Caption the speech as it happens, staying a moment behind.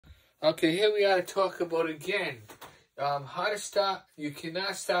Okay, here we are to talk about again. How to start. You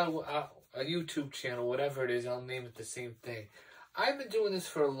cannot start a YouTube channel, whatever it is. I'll name it the same thing. I've been doing this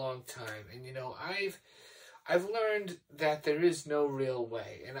for a long time, and I've learned that there is no real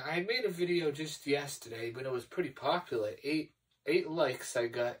way. And I made a video just yesterday, but it was pretty popular. Eight likes I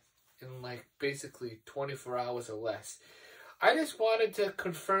got in like basically 24 hours or less. I just wanted to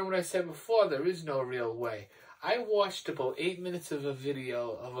confirm what I said before. There is no real way. I watched about 8 minutes of a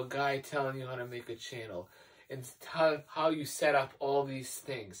video of a guy telling you how to make a channel and how you set up all these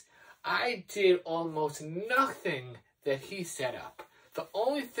things. I did almost nothing that he set up. The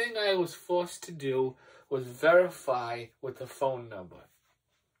only thing I was forced to do was verify with the phone number.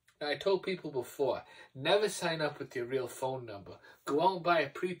 Now, I told people before, never sign up with your real phone number. Go out and buy a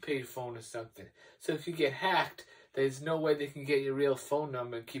prepaid phone or something. So if you get hacked, there's no way they can get your real phone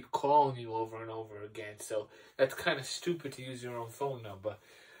number and keep calling you over and over again. So that's kind of stupid to use your own phone number.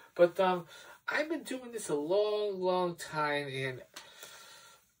 But I've been doing this a long time, and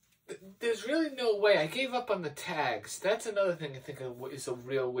there's really no way. I gave up on the tags. That's another thing I think is a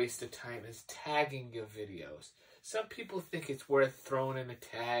real waste of time, is tagging your videos. Some people think it's worth throwing in a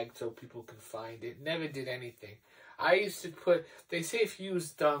tag so people can find it. Never did anything. I used to put, they say if you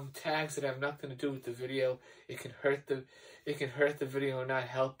use tags that have nothing to do with the video, it can hurt the video and not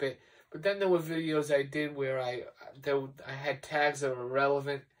help it. But then there were videos I did where I had tags that were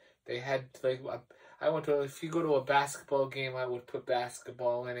relevant. They had, like, if you go to a basketball game, I would put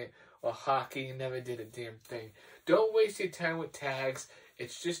basketball in it, or hockey. You never did a damn thing. Don't waste your time with tags.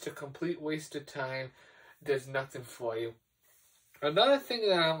 It's just a complete waste of time. There's nothing for you. Another thing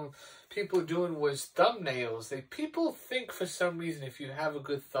that people are doing was thumbnails. People think for some reason if you have a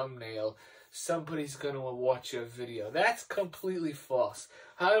good thumbnail, somebody's going to watch your video. That's completely false.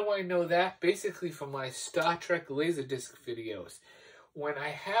 How do I know that? Basically from my Star Trek Laserdisc videos. When I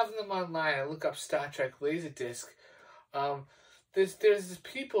have them online, I look up Star Trek Laserdisc. There's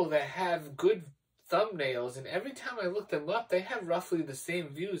people that have good thumbnails, and every time I look them up, they have roughly the same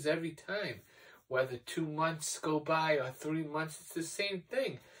views every time. Whether 2 months go by or 3 months, it's the same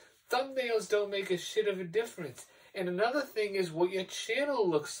thing. Thumbnails don't make a shit of a difference. And another thing is what your channel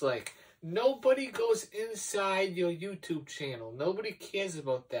looks like. Nobody goes inside your YouTube channel. Nobody cares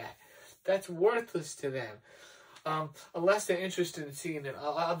about that. That's worthless to them. Unless they're interested in seeing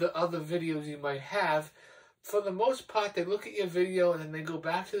other videos you might have. For the most part, they look at your video and then they go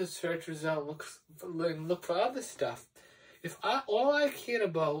back to the search result and look for other stuff. All I cared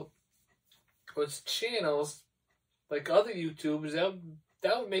about was channels like other YouTubers,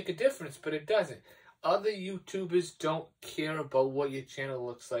 that would make a difference, but it doesn't. Other YouTubers don't care about what your channel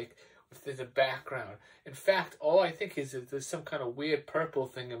looks like if there's a background. In fact, all I think is that there's some kind of weird purple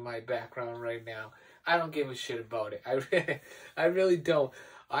thing in my background right now. I don't give a shit about it. I really don't.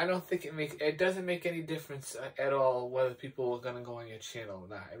 I don't think it doesn't make any difference at all whether people are gonna go on your channel or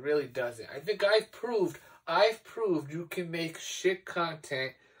not. It really doesn't. I think I've proved you can make shit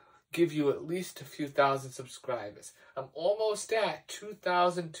content, give you at least a few thousand subscribers. I'm almost at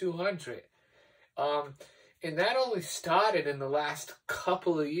 2,200. And that only started in the last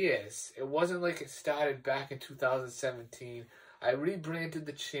couple of years. It wasn't like it started back in 2017. I rebranded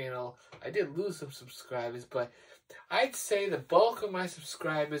the channel. I did lose some subscribers, but I'd say the bulk of my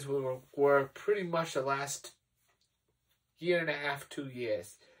subscribers were pretty much the last year and a half, 2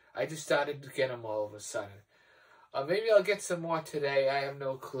 years. I just started to get them all of a sudden. Maybe I'll get some more today. I have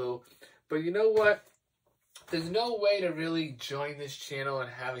no clue. But you know what? There's no way to really join this channel and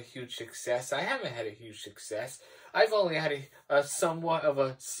have a huge success. I haven't had a huge success. I've only had a somewhat of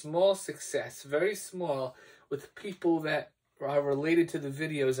a small success, very small, with people that are related to the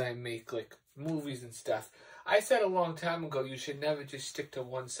videos I make, like movies and stuff. I said a long time ago you should never just stick to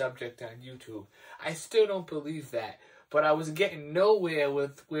one subject on YouTube. I still don't believe that. But I was getting nowhere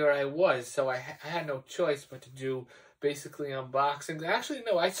with where I was, so I had no choice but to do basically unboxings. Actually,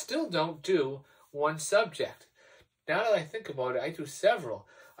 no, I still don't do one subject. Now that I think about it, I do several.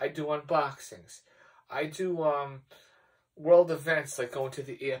 I do unboxings. I do world events, like going to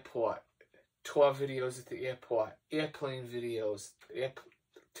the airport, tour videos at the airport, airplane videos,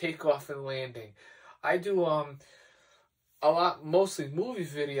 takeoff and landing. I do mostly movie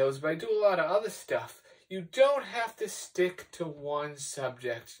videos, but I do a lot of other stuff. You don't have to stick to one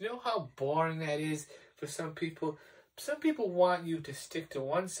subject. You know how boring that is for some people? Some people want you to stick to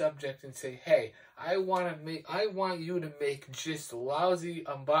one subject and say, hey, I want you to make just lousy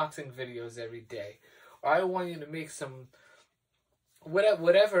unboxing videos every day. Or I want you to make some,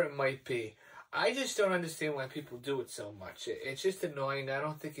 whatever it might be. I just don't understand why people do it so much. It's just annoying. I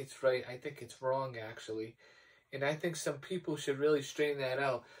don't think it's right. I think it's wrong, actually. And I think some people should really straighten that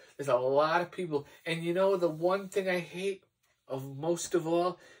out. There's a lot of people. And you know, the one thing I hate of most of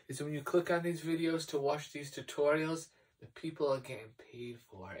all is when you click on these videos to watch these tutorials, the people are getting paid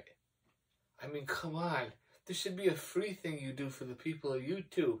for it. I mean, come on. This should be a free thing you do for the people of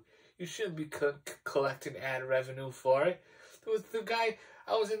YouTube. You shouldn't be collecting ad revenue for it. There was the guy,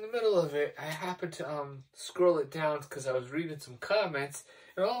 I was in the middle of it. I happened to scroll it down because I was reading some comments.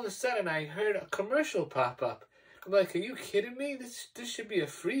 And all of a sudden, I heard a commercial pop up. I'm like, are you kidding me? This should be a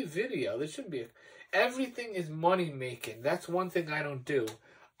free video. This shouldn't be everything is money making. That's one thing I don't do.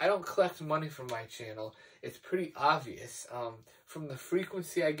 I don't collect money from my channel. It's pretty obvious. From the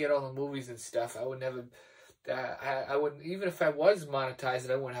frequency I get all the movies and stuff, I would never... I wouldn't, even if I was monetized,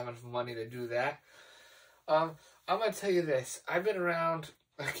 I wouldn't have enough money to do that. I'm going to tell you this. I've been around,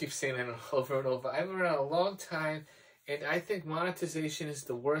 I keep saying it over and over, I've been around a long time, and I think monetization is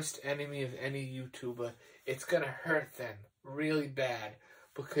the worst enemy of any YouTuber. It's going to hurt them really bad,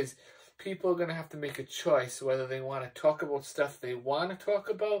 because people are going to have to make a choice whether they want to talk about stuff they want to talk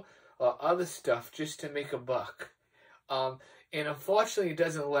about or other stuff just to make a buck. And unfortunately, it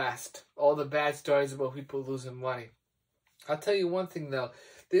doesn't last. All the bad stories about people losing money. I'll tell you one thing, though.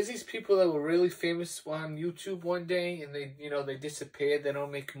 There's these people that were really famous on YouTube one day, and they disappeared. They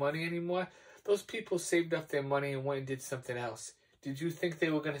don't make money anymore. Those people saved up their money and went and did something else. Did you think they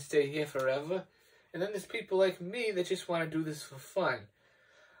were going to stay here forever? And then there's people like me that just want to do this for fun.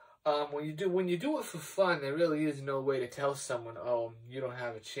 When you do it for fun, there really is no way to tell someone, oh, you don't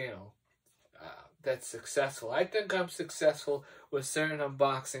have a channel that's successful. I think I'm successful with certain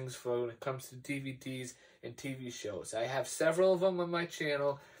unboxings for when it comes to DVDs and TV shows. I have several of them on my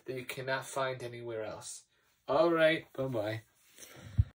channel that you cannot find anywhere else. Alright, bye-bye.